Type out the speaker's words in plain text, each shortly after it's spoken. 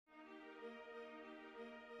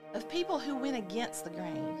of people who went against the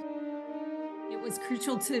grain. It was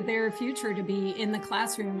crucial to their future to be in the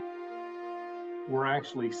classroom. We're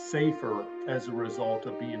actually safer as a result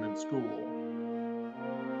of being in school.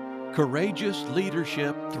 Courageous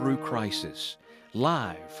Leadership Through Crisis.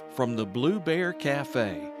 Live from the Blue Bear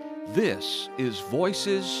Cafe, this is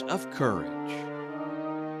Voices of Courage.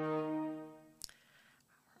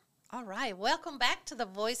 All right, welcome back to the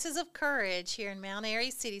Voices of Courage here in Mount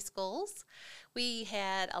Airy City Schools. We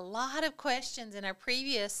had a lot of questions in our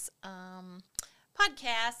previous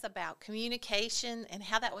podcasts about communication and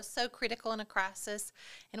how that was so critical in a crisis,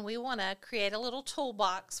 and we want to create a little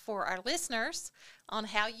toolbox for our listeners on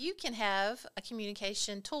how you can have a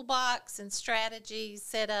communication toolbox and strategies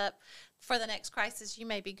set up for the next crisis you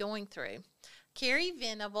may be going through. Carrie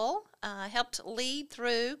Venable helped lead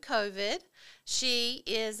through COVID. She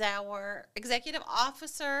is our Executive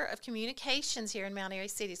Officer of Communications here in Mount Airy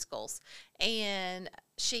City Schools. And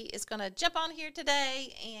she is going to jump on here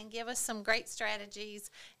today and give us some great strategies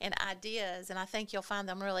and ideas. And I think you'll find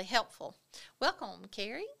them really helpful. Welcome,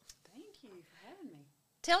 Carrie. Thank you for having me.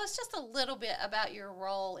 Tell us just a little bit about your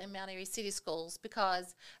role in Mount Airy City Schools,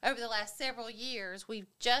 because over the last several years, we've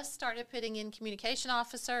just started putting in communication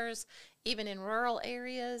officers, even in rural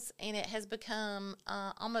areas, and it has become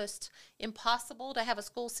almost impossible to have a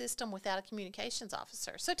school system without a communications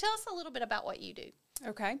officer. So tell us a little bit about what you do.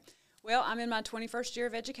 Okay. Well, I'm in my 21st year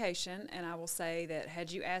of education, and I will say that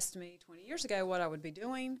had you asked me 20 years ago what I would be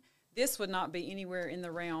doing, this would not be anywhere in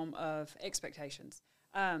the realm of expectations.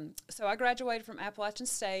 So I graduated from Appalachian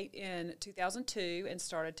State in 2002 and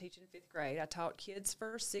started teaching 5th grade. I taught kids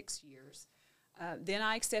for 6 years. Then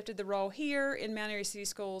I accepted the role here in Mount Airy City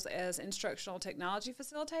Schools as instructional technology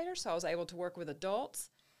facilitator, so I was able to work with adults.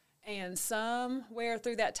 And somewhere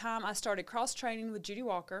through that time, I started cross-training with Judy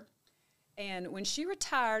Walker. And when she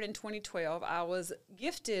retired in 2012, I was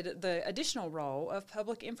gifted the additional role of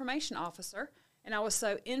public information officer. And I was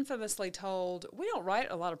so infamously told, we don't write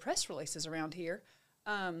a lot of press releases around here,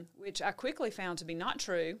 which I quickly found to be not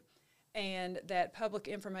true, and that public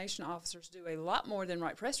information officers do a lot more than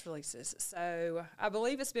write press releases. So I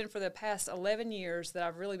believe it's been for the past 11 years that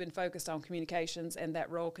I've really been focused on communications, and that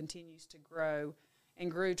role continues to grow and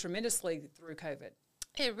grew tremendously through COVID.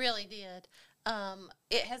 It really did.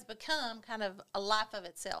 It has become kind of a life of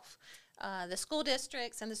itself. The school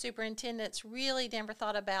districts and the superintendents really never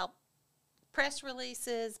thought about press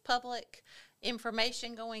releases, public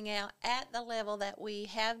information going out at the level that we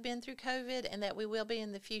have been through COVID and that we will be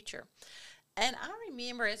in the future. And I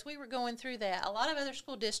remember as we were going through that, a lot of other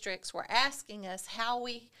school districts were asking us how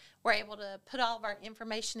we were able to put all of our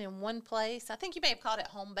information in one place. I think you may have called it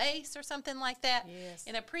home base or something like that. Yes.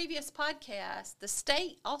 In a previous podcast, the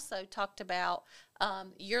state also talked about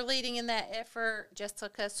you're leading in that effort.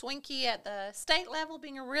 Jessica Swinkie at the state level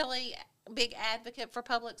being a really big advocate for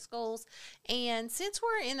public schools. And since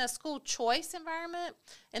we're in a school choice environment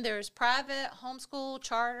and there's private, homeschool,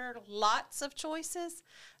 charter, lots of choices,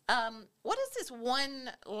 what does this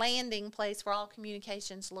one landing place for all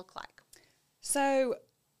communications look like? So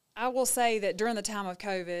I will say that during the time of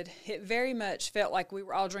COVID, it very much felt like we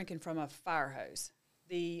were all drinking from a fire hose.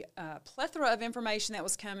 The plethora of information that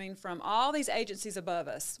was coming from all these agencies above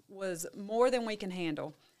us was more than we can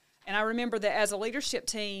handle. And I remember that as a leadership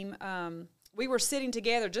team, we were sitting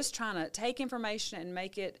together just trying to take information and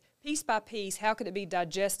make it piece by piece, how could it be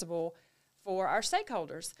digestible for our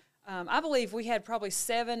stakeholders? I believe we had probably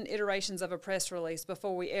 7 iterations of a press release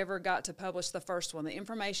before we ever got to publish the first one. The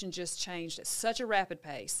information just changed at such a rapid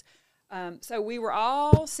pace. So we were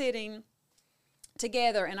all sitting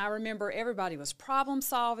together, and I remember everybody was problem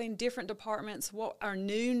solving, different departments, what our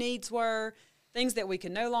new needs were, things that we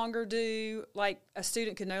could no longer do, like a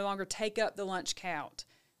student could no longer take up the lunch count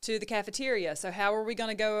to the cafeteria. So how are we going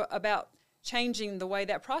to go about changing the way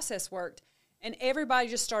that process worked? And everybody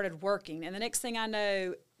just started working. And the next thing I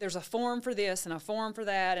know, there's a form for this and a form for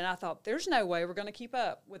that. And I thought, there's no way we're going to keep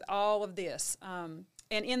up with all of this. And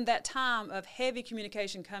in that time of heavy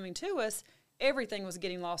communication coming to us, everything was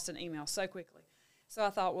getting lost in email so quickly. So I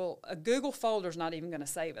thought, well, a Google folder is not even going to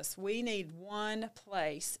save us. We need one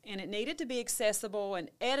place, and it needed to be accessible and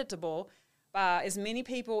editable by as many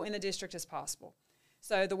people in the district as possible.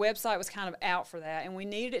 So the website was kind of out for that, and we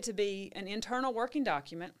needed it to be an internal working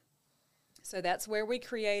document. So that's where we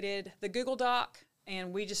created the Google Doc,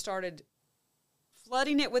 and we just started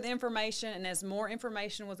flooding it with information, and as more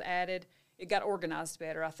information was added, it got organized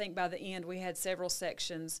better. I think by the end we had several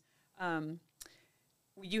sections.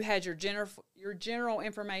 You had your general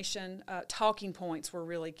information, talking points were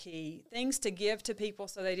really key, things to give to people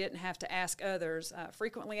so they didn't have to ask others,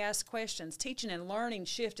 frequently asked questions. Teaching and learning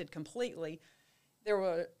shifted completely. There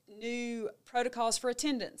were new protocols for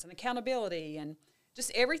attendance and accountability, and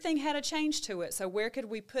just everything had a change to it. So where could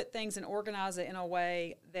we put things and organize it in a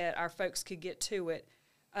way that our folks could get to it?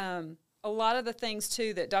 A lot of the things,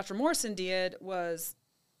 too, that Dr. Morrison did was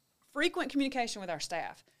frequent communication with our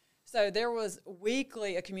staff. So there was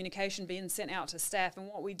weekly a communication being sent out to staff. And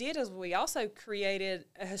what we did is we also created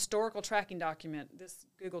a historical tracking document. This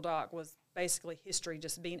Google Doc was basically history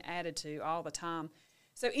just being added to all the time.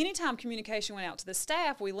 So anytime communication went out to the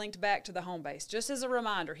staff, we linked back to the home base. Just as a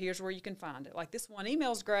reminder, here's where you can find it. Like, this one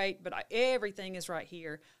email is great, but everything is right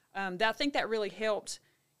here. I think that really helped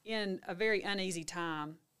in a very uneasy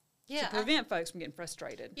time to prevent folks from getting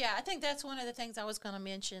frustrated. Yeah, I think that's one of the things I was going to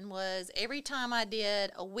mention was every time I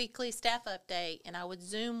did a weekly staff update and I would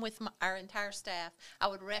Zoom with our entire staff, I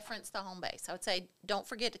would reference the home base. I would say, don't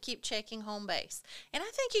forget to keep checking home base. And I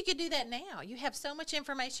think you could do that now. You have so much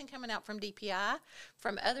information coming out from DPI,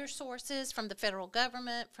 from other sources, from the federal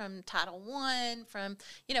government, from Title I, from,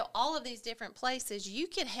 all of these different places. You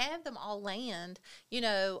could have them all land,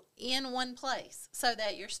 in one place so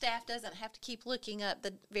that your staff doesn't have to keep looking up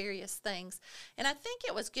the various things. And I think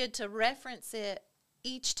it was good to reference it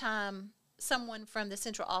each time someone from the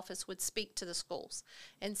central office would speak to the schools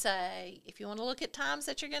and say, if you want to look at times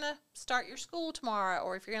that you're going to start your school tomorrow,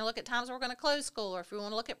 or if you're going to look at times we're going to close school, or if you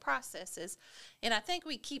want to look at processes. And I think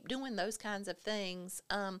we keep doing those kinds of things,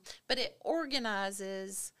 but it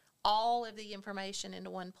organizes all of the information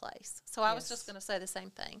into one place. So I was just going to say the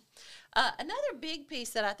same thing. Another big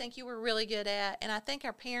piece that I think you were really good at, and I think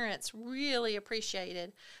our parents really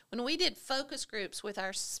appreciated, when we did focus groups with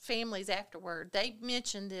our families afterward, they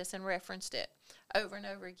mentioned this and referenced it over and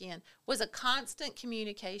over again, was a constant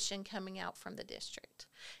communication coming out from the district.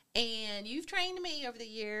 And you've trained me over the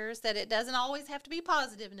years that it doesn't always have to be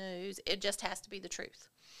positive news, it just has to be the truth.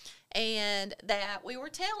 And that we were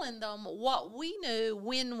telling them what we knew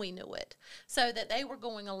when we knew it, so that they were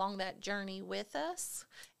going along that journey with us.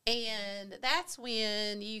 And that's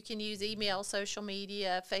when you can use email, social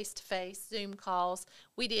media, face-to-face, Zoom calls.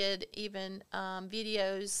 We did even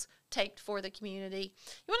videos taped for the community.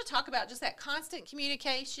 You want to talk about just that constant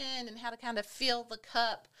communication and how to kind of fill the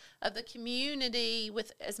cup of the community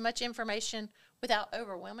with as much information without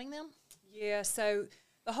overwhelming them? Yeah, so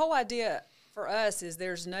the whole idea for us is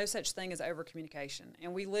there's no such thing as over-communication,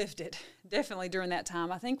 and we lived it definitely during that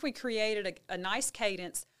time. I think we created a nice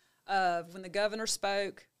cadence of when the governor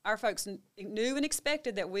spoke, our folks knew and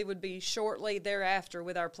expected that we would be shortly thereafter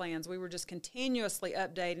with our plans. We were just continuously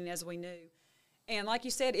updating as we knew. And like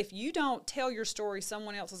you said, if you don't tell your story,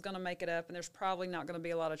 someone else is going to make it up, and there's probably not going to be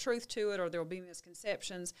a lot of truth to it, or there will be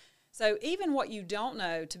misconceptions. So even what you don't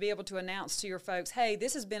know, to be able to announce to your folks, hey,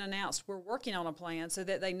 this has been announced, we're working on a plan, so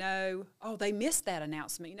that they know, oh, they missed that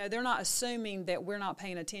announcement. They're not assuming that we're not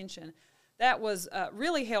paying attention. That was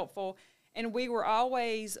really helpful, and we were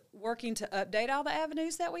always working to update all the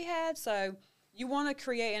avenues that we had. So you want to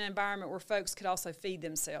create an environment where folks could also feed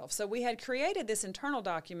themselves. So we had created this internal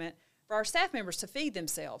document for our staff members to feed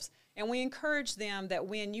themselves. And we encourage them that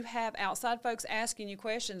when you have outside folks asking you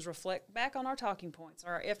questions, reflect back on our talking points,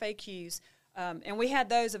 or our FAQs. And we had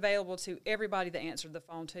those available to everybody that answered the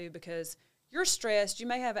phone too, because you're stressed. You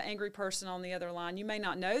may have an angry person on the other line. You may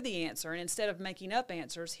not know the answer. And instead of making up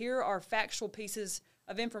answers, here are factual pieces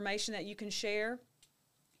of information that you can share.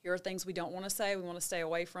 Here are things we don't want to say, we want to stay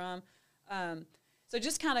away from. So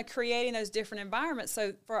just kind of creating those different environments.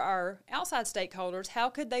 So for our outside stakeholders, how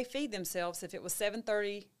could they feed themselves if it was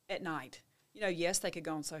 7:30 at night? Yes, they could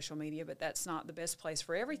go on social media, but that's not the best place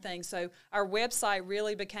for everything. So our website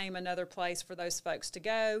really became another place for those folks to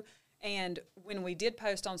go. And when we did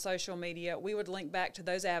post on social media, we would link back to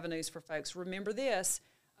those avenues for folks. Remember this,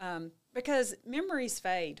 because memories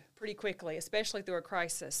fade pretty quickly, especially through a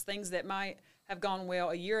crisis. Things that might have gone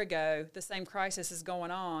well a year ago, the same crisis is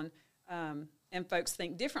going on, and folks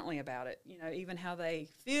think differently about it. Even how they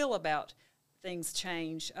feel about things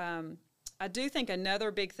change. I do think another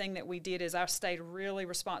big thing that we did is I stayed really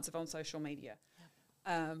responsive on social media.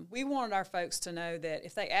 We wanted our folks to know that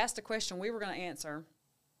if they asked a question, we were going to answer,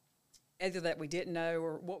 either that we didn't know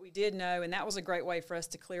or what we did know, and that was a great way for us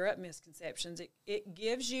to clear up misconceptions. It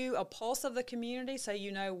gives you a pulse of the community, so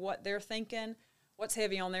you know what they're thinking, what's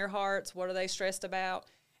heavy on their hearts, what are they stressed about,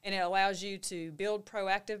 and it allows you to build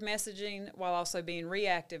proactive messaging while also being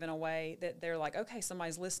reactive in a way that they're like, okay,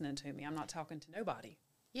 somebody's listening to me. I'm not talking to nobody.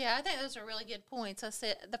 Yeah, I think those are really good points. I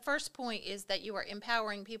said the first point is that you are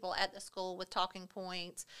empowering people at the school with talking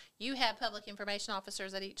points. You have public information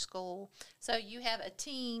officers at each school. So you have a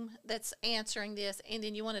team that's answering this, and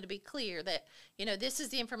then you wanted to be clear that, this is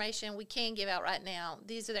the information we can give out right now.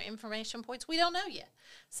 These are the information points we don't know yet.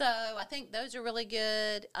 So I think those are really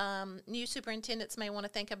good. New superintendents may want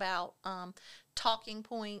to think about talking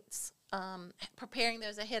points, preparing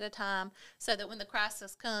those ahead of time so that when the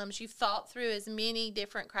crisis comes, you've thought through as many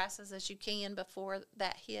different crises as you can before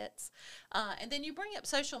that hits. And then you bring up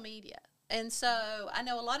social media. And so I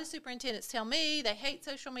know a lot of superintendents tell me they hate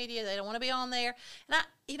social media, they don't want to be on there. And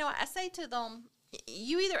I say to them,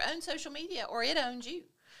 you either own social media or it owns you.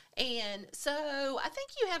 And so I think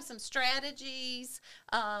you have some strategies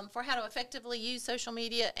for how to effectively use social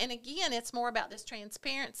media. And again, it's more about this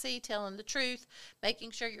transparency, telling the truth,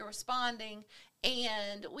 making sure you're responding.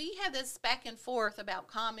 And we have this back and forth about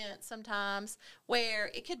comments sometimes where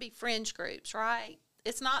it could be fringe groups, right?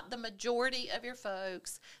 It's not the majority of your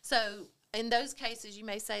folks. So in those cases, you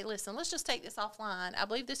may say, listen, let's just take this offline. I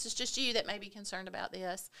believe this is just you that may be concerned about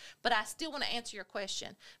this, but I still want to answer your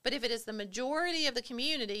question. But if it is the majority of the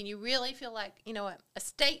community and you really feel like, a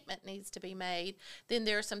statement needs to be made, then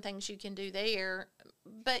there are some things you can do there.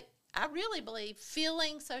 But I really believe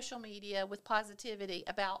filling social media with positivity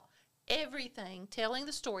about everything, telling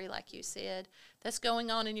the story, like you said, that's going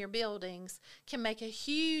on in your buildings can make a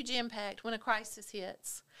huge impact when a crisis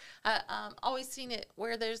hits. Always seen it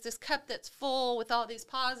where there's this cup that's full with all these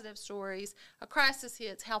positive stories. A crisis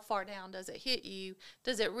hits, how far down does it hit you?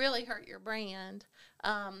 Does it really hurt your brand?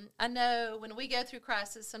 I know when we go through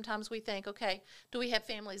crisis, sometimes we think, okay, do we have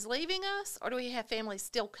families leaving us or do we have families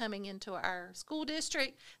still coming into our school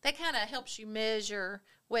district? That kind of helps you measure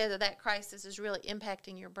whether that crisis is really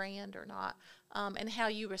impacting your brand or not, and how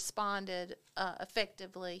you responded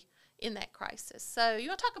effectively in that crisis. So you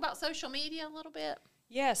want to talk about social media a little bit?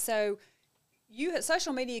 Yeah, so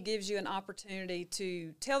social media gives you an opportunity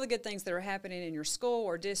to tell the good things that are happening in your school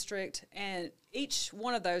or district, and each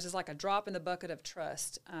one of those is like a drop in the bucket of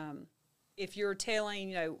trust. If you're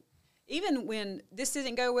telling, even when this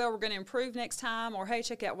didn't go well, we're going to improve next time, or hey,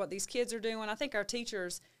 check out what these kids are doing. I think our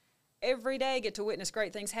teachers every day get to witness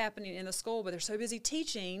great things happening in the school, but they're so busy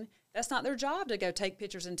teaching, that's not their job to go take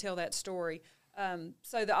pictures and tell that story.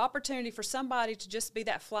 So the opportunity for somebody to just be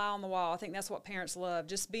that fly on the wall, I think that's what parents love,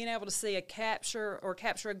 just being able to see capture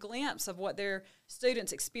a glimpse of what their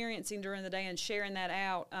students experiencing during the day and sharing that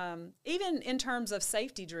out. Even in terms of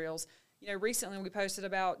safety drills, recently we posted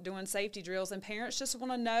about doing safety drills, and parents just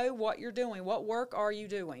want to know what you're doing. What work are you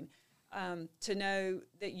doing? To know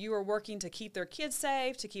that you are working to keep their kids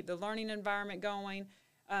safe, to keep the learning environment going.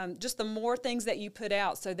 Just the more things that you put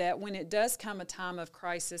out so that when it does come a time of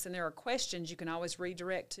crisis and there are questions, you can always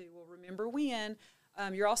redirect to, well, remember when.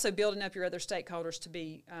 You're also building up your other stakeholders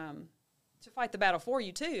to fight the battle for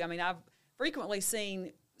you, too. I mean, I've frequently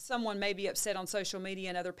seen someone may be upset on social media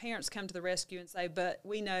and other parents come to the rescue and say, but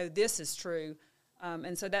we know this is true.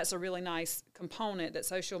 And so that's a really nice component that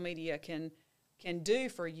social media can do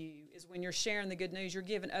for you, is when you're sharing the good news, you're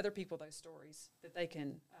giving other people those stories that they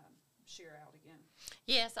can share out again.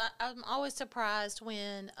 Yes, I'm always surprised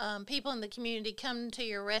when people in the community come to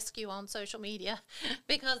your rescue on social media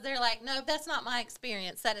because they're like, no, that's not my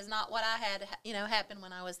experience. That is not what I had, happen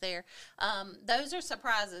when I was there. Those are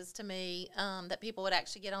surprises to me, that people would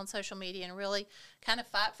actually get on social media and really kind of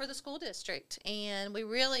fight for the school district. And we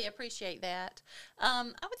really appreciate that. I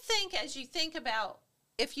would think, as you think about,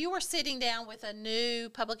 if you were sitting down with a new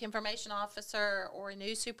public information officer or a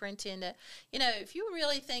new superintendent, if you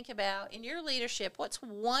really think about in your leadership, what's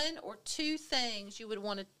one or two things you would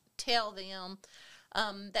want to tell them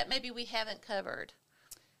that maybe we haven't covered?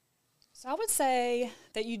 So I would say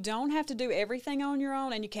that you don't have to do everything on your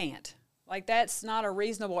own, and you can't. Like, that's not a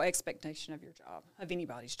reasonable expectation of your job, of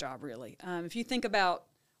anybody's job, really. If you think about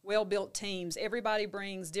well-built teams, everybody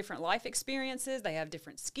brings different life experiences, they have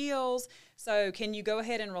different skills. So can you go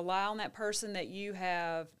ahead and rely on that person that you've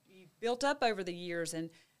built up over the years, and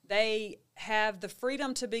they have the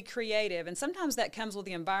freedom to be creative? And sometimes that comes with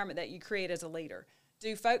the environment that you create as a leader.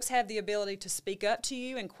 Do folks have the ability to speak up to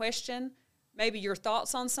you and question maybe your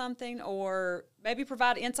thoughts on something, or maybe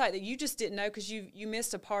provide insight that you just didn't know because you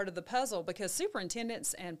missed a part of the puzzle? Because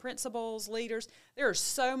superintendents and principals, leaders, there is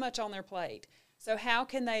so much on their plate. So how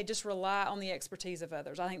can they just rely on the expertise of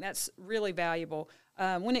others? I think that's really valuable.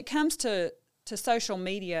 When it comes to social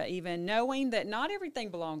media, even knowing that not everything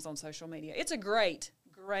belongs on social media. It's a great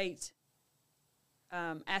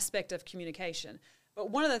aspect of communication. But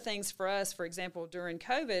one of the things for us, for example, during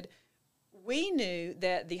COVID, we knew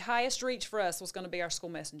that the highest reach for us was going to be our school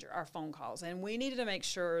messenger, our phone calls, and we needed to make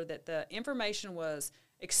sure that the information was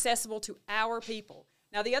accessible to our people.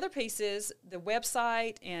 Now, the other piece is the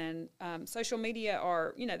website and social media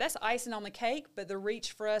are, that's icing on the cake, but the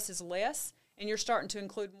reach for us is less, and you're starting to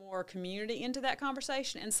include more community into that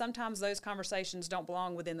conversation, and sometimes those conversations don't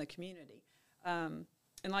belong within the community. And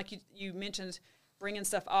like you mentioned, bringing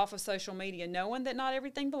stuff off of social media, knowing that not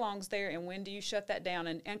everything belongs there, and when do you shut that down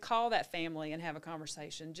and call that family and have a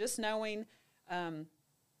conversation. Just knowing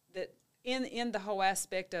that in the whole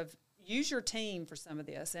aspect of use your team for some of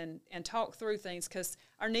this and talk through things, because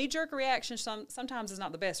our knee-jerk reaction sometimes is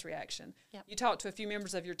not the best reaction. Yep. You talk to a few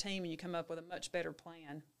members of your team and you come up with a much better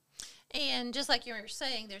plan. And just like you were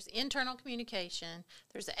saying, there's internal communication,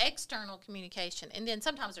 there's external communication, and then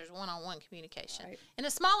sometimes there's one-on-one communication. Right. In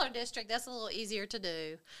a smaller district, that's a little easier to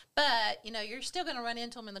do. But, you're still going to run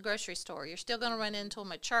into them in the grocery store. You're still going to run into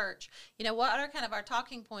them at church. What are kind of our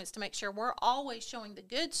talking points to make sure we're always showing the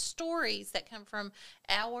good stories that come from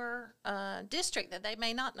our district that they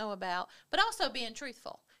may not know about, but also being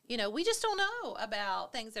truthful. We just don't know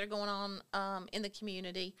about things that are going on in the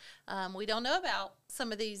community. We don't know about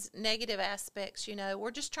some of these negative aspects.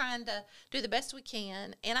 We're just trying to do the best we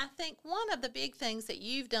can. And I think one of the big things that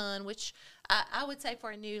you've done, which I would say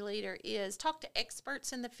for a new leader, is talk to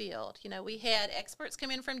experts in the field. We had experts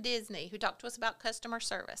come in from Disney who talked to us about customer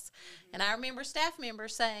service. Mm-hmm. And I remember staff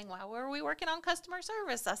members saying, why were we working on customer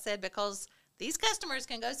service? I said, because these customers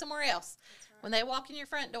can go somewhere else. When they walk in your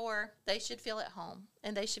front door, they should feel at home,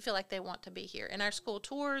 and they should feel like they want to be here. And our school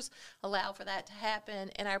tours allow for that to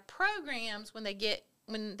happen. And our programs, when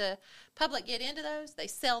the public get into those, they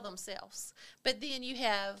sell themselves. But then you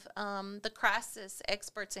have the crisis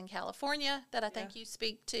experts in California that I think you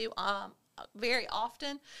speak to very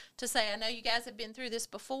often to say, I know you guys have been through this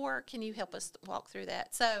before. Can you help us walk through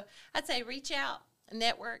that? So I'd say reach out,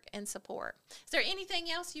 network, and support. Is there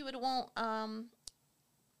anything else you would want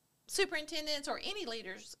superintendents or any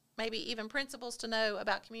leaders, maybe even principals, to know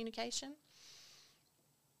about communication?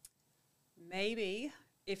 Maybe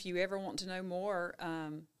if you ever want to know more,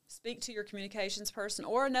 speak to your communications person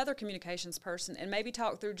or another communications person and maybe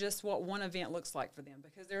talk through just what one event looks like for them,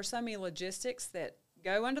 because there are so many logistics that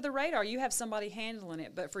go under the radar. You have somebody handling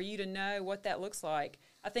it, but for you to know what that looks like,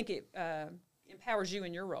 I think it empowers you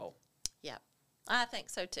in your role. Yeah, I think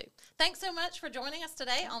so too. Thanks so much for joining us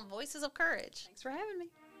today on Voices of Courage. Thanks for having me.